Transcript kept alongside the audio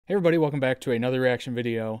Hey everybody, welcome back to another reaction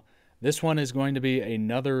video. This one is going to be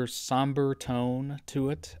another somber tone to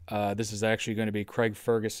it. This is actually going to be Craig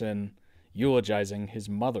Ferguson eulogizing his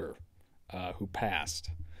mother, who passed,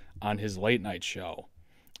 on his late night show.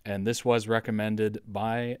 And this was recommended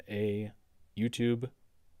by a YouTube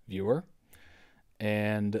viewer.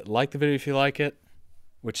 And like the video if you like it,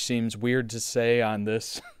 which seems weird to say on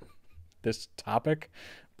this this topic,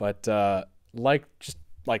 but just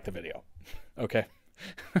like the video, okay?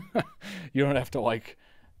 You don't have to like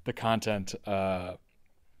the content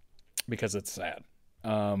because it's sad.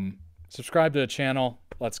 Subscribe to the channel.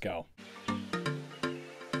 Let's go.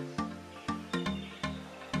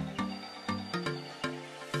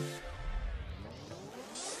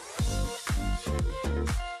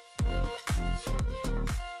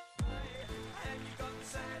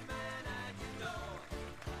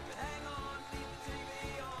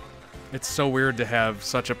 It's so weird to have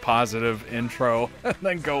such a positive intro and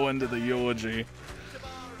then go into the eulogy.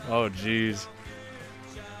 Oh, jeez.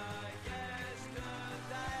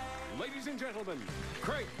 Ladies and gentlemen,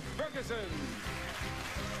 Craig Ferguson.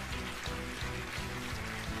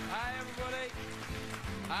 Hi, everybody.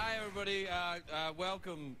 Hi, everybody.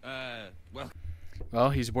 Welcome. Well,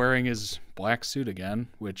 he's wearing his black suit again,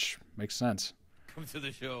 which makes sense. Welcome to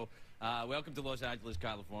the show. Welcome to Los Angeles,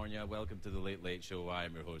 California. Welcome to the Late Late Show. I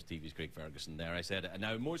am your host, TV's Craig Ferguson. There, I said it. And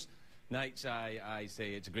now, most nights I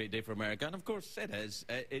say it's a great day for America, and of course it is.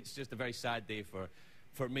 It's just a very sad day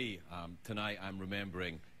for me. Tonight I'm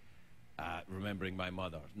remembering my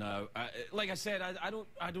mother. Now, like I said, I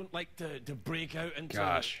don't like to break out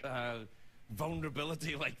into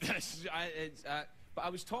vulnerability like this. But I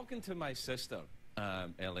was talking to my sister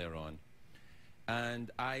earlier on. And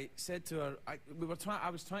I said to her, I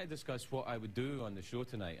was trying to discuss what I would do on the show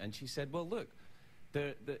tonight, and she said, "Well, look,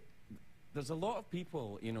 there's a lot of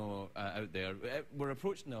people, you know, out there. We're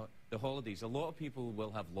approaching the holidays. A lot of people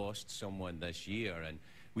will have lost someone this year, and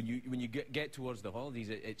when you get towards the holidays,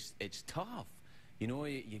 it's tough. You know,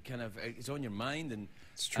 you kind of it's on your mind, and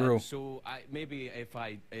it's true. So maybe if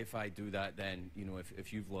I do that, then you know,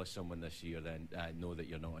 if you've lost someone this year, then know that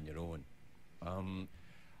you're not on your own.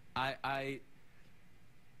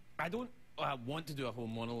 I don't want to do a whole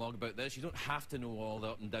monologue about this. You don't have to know all the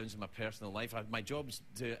up and downs of my personal life. My job's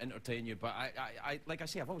to entertain you, but like I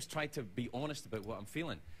say, I've always tried to be honest about what I'm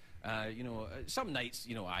feeling. You know, some nights,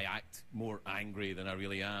 you know, I act more angry than I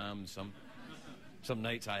really am. Some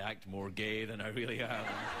nights I act more gay than I really am.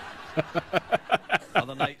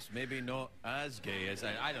 Other nights, maybe not as gay as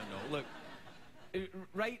I don't know. Look,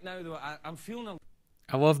 right now, though, I'm feeling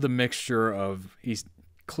I love the mixture of he's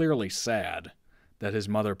clearly sad that his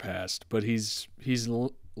mother passed, but he's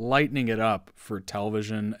lightening it up for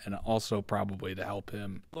television and also probably to help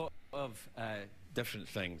him. A lot of different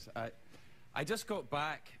things. I just got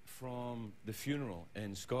back from the funeral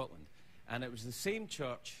in Scotland, and it was the same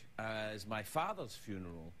church as my father's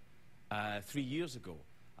funeral 3 years ago.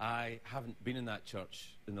 I haven't been in that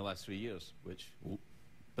church in the last 3 years, which,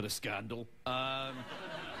 bit of scandal.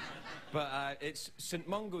 But it's St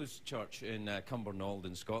Mungo's Church in Cumbernauld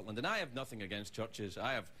in Scotland, and I have nothing against churches.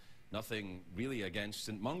 I have nothing really against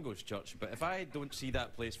St Mungo's Church, but if I don't see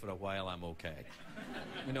that place for a while, I'm okay.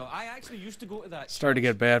 You know, I actually used to go to that Started to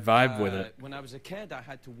get a bad vibe with it. When I was a kid, I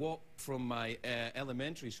had to walk from my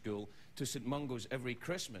elementary school to St Mungo's every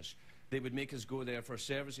Christmas. They would make us go there for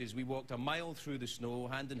services. We walked a mile through the snow,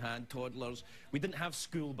 hand in hand, toddlers. We didn't have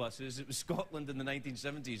school buses. It was Scotland in the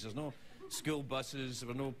 1970s. There's no school buses, there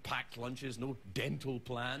were no packed lunches, no dental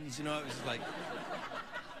plans, you know, it was like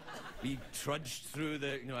we trudged through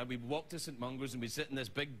we walked to St Mungo's and we'd sit in this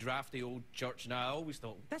big drafty old church, and I always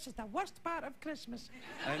thought, this is the worst part of Christmas.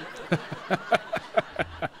 And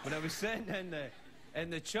when I was sitting in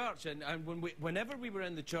the church, and whenever we were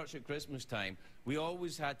in the church at Christmas time, we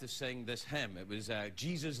always had to sing this hymn. It was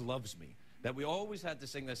Jesus Loves Me. That we always had to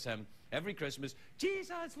sing this hymn every Christmas.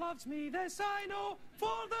 Jesus loves me, this I know, for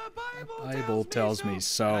the Bible tells me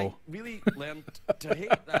so. I really learned to hate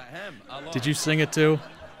that hymn a lot. Did you sing it too?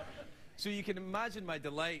 So you can imagine my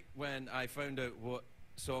delight when I found out what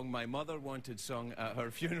song my mother wanted sung at her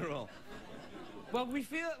funeral. Well, we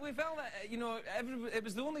felt that, you know, it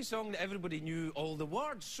was the only song that everybody knew all the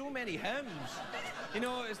words. So many hymns. You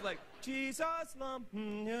know, it's like, Jesus love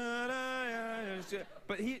me.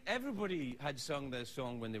 But everybody had sung this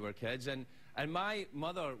song when they were kids, and my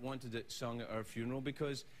mother wanted it sung at her funeral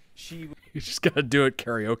because she... You just gotta do it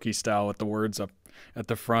karaoke style with the words up at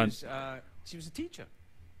the front. She was a teacher,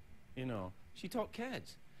 you know. She taught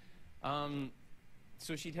kids.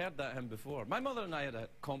 So she'd heard that hymn before. My mother and I had a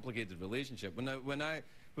complicated relationship. When I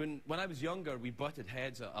was younger, we butted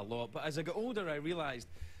heads a lot. But as I got older, I realized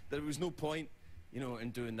there was no point, you know,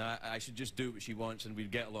 in doing that. I should just do what she wants and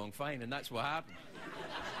we'd get along fine, and that's what happened.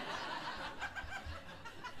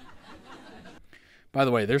 By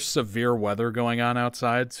the way, there's severe weather going on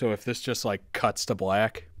outside, so if this just like cuts to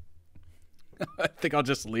black, I think I'll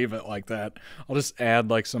just leave it like that. I'll just add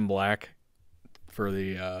like some black for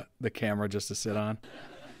the camera just to sit on.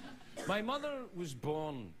 My mother was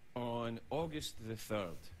born on August the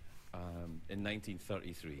 3rd in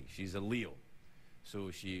 1933. She's a Leo, so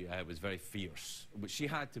she was very fierce, which she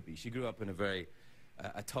had to be. She grew up in a very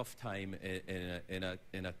a tough time in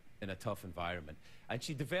a tough environment, and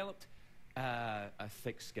she developed a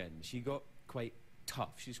thick skin. She got quite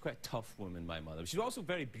tough. She's quite a tough woman, my mother. She's also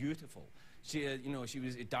very beautiful. She, you know, she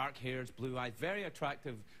was dark-haired, blue-eyed, very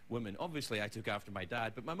attractive woman. Obviously, I took after my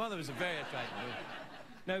dad, but my mother was a very attractive woman.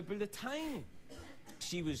 Now, by the time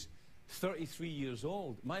she was 33 years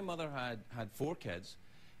old, my mother had 4 kids,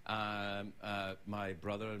 my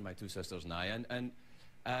brother and my 2 sisters and I, and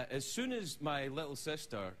as soon as my little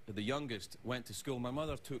sister, the youngest, went to school, my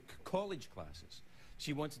mother took college classes.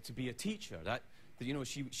 She wanted to be a teacher. You know,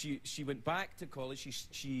 she went back to college.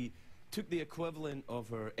 She took the equivalent of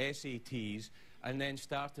her SATs and then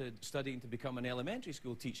started studying to become an elementary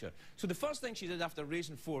school teacher. So the first thing she did after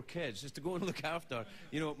raising 4 kids is to go and look after,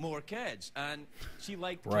 you know, more kids. And she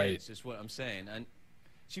liked kids, is what I'm saying. And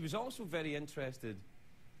she was also very interested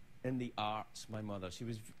in the arts, my mother. She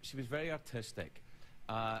was very artistic,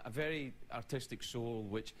 a very artistic soul,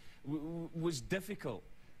 which was difficult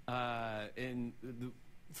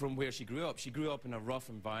from where she grew up. She grew up in a rough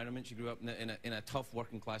environment. She grew up in a tough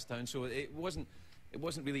working class town. So it wasn't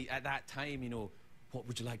really at that time, you know, what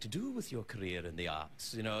would you like to do with your career in the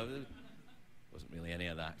arts? You know, it wasn't really any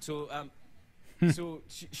of that. So so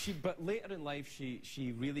but later in life,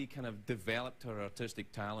 she really kind of developed her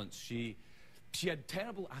artistic talents. She had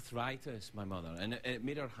terrible arthritis, my mother, and it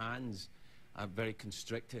made her hands very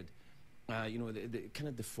constricted. You know, they kind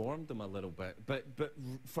of deformed them a little bit. But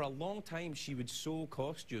for a long time, she would sew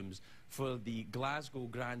costumes for the Glasgow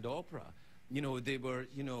Grand Opera. You know, they were,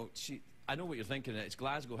 you know, I know what you're thinking. It's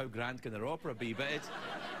Glasgow. How grand can their opera be? But it's...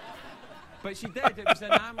 But she did. It was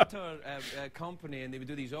an amateur company, and they would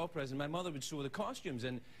do these operas, and my mother would sew the costumes,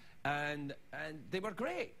 and they were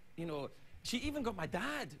great. You know, she even got my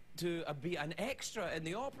dad to be an extra in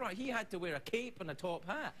the opera. He had to wear a cape and a top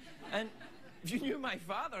hat. And if you knew my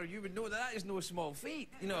father, you would know that is no small feat.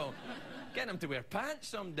 You know, getting him to wear pants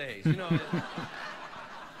some days. You know.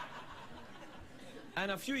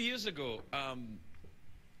 And a few years ago,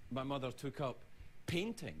 my mother took up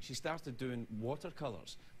painting. She started doing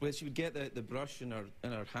watercolors, where she would get the brush in her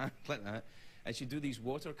hand like that, and she'd do these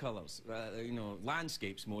watercolors, you know,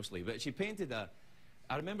 landscapes mostly. But she painted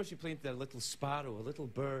I remember she painted a little sparrow, a little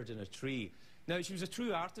bird in a tree. Now she was a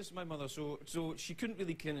true artist, my mother, so she couldn't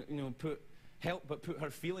really help but put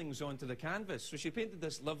her feelings onto the canvas. So she painted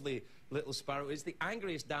this lovely little sparrow. It's the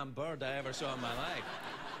angriest damn bird I ever saw in my life.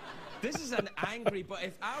 This is an angry, but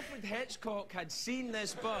if Alfred Hitchcock had seen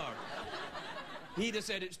this bird, he'd have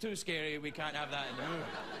said, it's too scary, we can't have that in the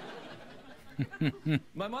movie.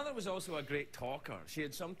 My mother was also a great talker. She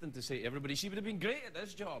had something to say to everybody. She would have been great at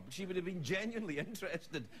this job. She would have been genuinely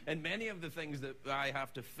interested in many of the things that I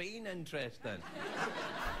have to feign interest in.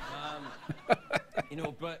 You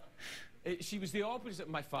know, but she was the opposite of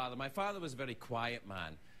my father. My father was a very quiet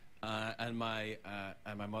man, and my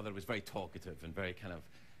mother was very talkative and very kind of...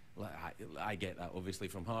 I get that, obviously,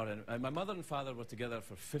 from her. And my mother and father were together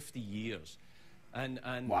for 50 years. And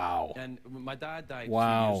wow. And my dad died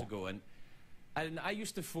wow. 2 years ago. And I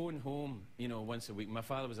used to phone home, you know, once a week. My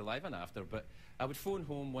father was alive and after, but I would phone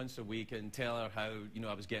home once a week and tell her how, you know,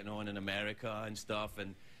 I was getting on in America and stuff.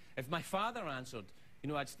 And if my father answered, you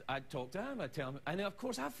know, I'd talk to him, I'd tell him. And of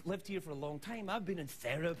course, I've lived here for a long time. I've been in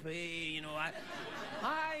therapy, you know.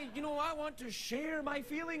 You know, I want to share my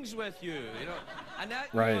feelings with you, you know. And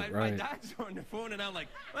that, right, you know, my dad's on the phone, and I'm like,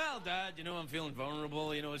 well, Dad, you know, I'm feeling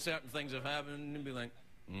vulnerable. You know, certain things have happened. And he'd be like,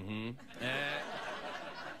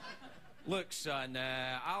 look, son,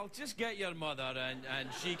 I'll just get your mother, and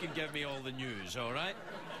she can give me all the news, all right?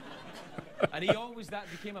 And that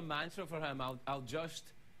became a mantra for him. I'll just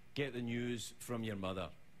get the news from your mother.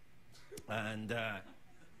 And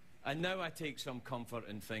now I take some comfort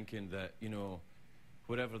in thinking that, you know,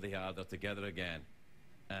 wherever they are, they're together again.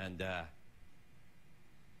 And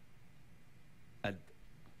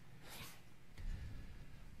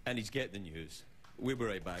he's getting the news. We'll be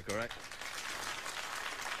right back, all right?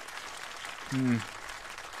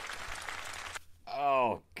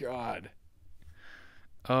 Oh, God.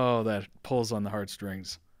 Oh, that pulls on the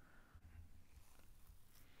heartstrings.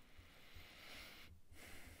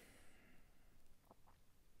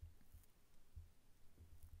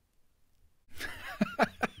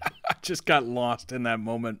 just got lost in that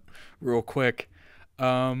moment real quick.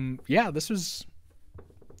 Yeah,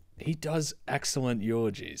 he does excellent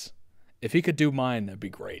eulogies. If he could do mine, that'd be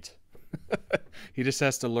great. He just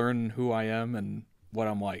has to learn who I am and what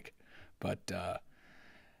I'm like. But,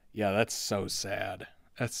 yeah, that's so sad.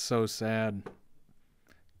 That's so sad.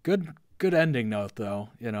 Good ending note, though.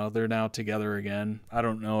 You know, they're now together again. I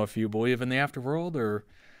don't know if you believe in the afterworld, or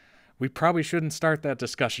we probably shouldn't start that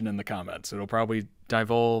discussion in the comments. It'll probably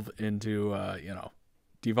devolve into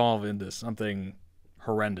something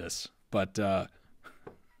horrendous. But I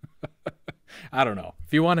don't know.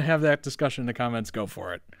 If you want to have that discussion in the comments, go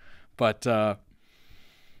for it. But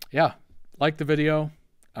yeah, like the video.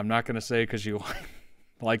 I'm not going to say because you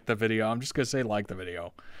like the video. I'm just going to say like the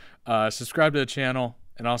video. Subscribe to the channel,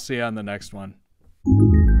 and I'll see you on the next one.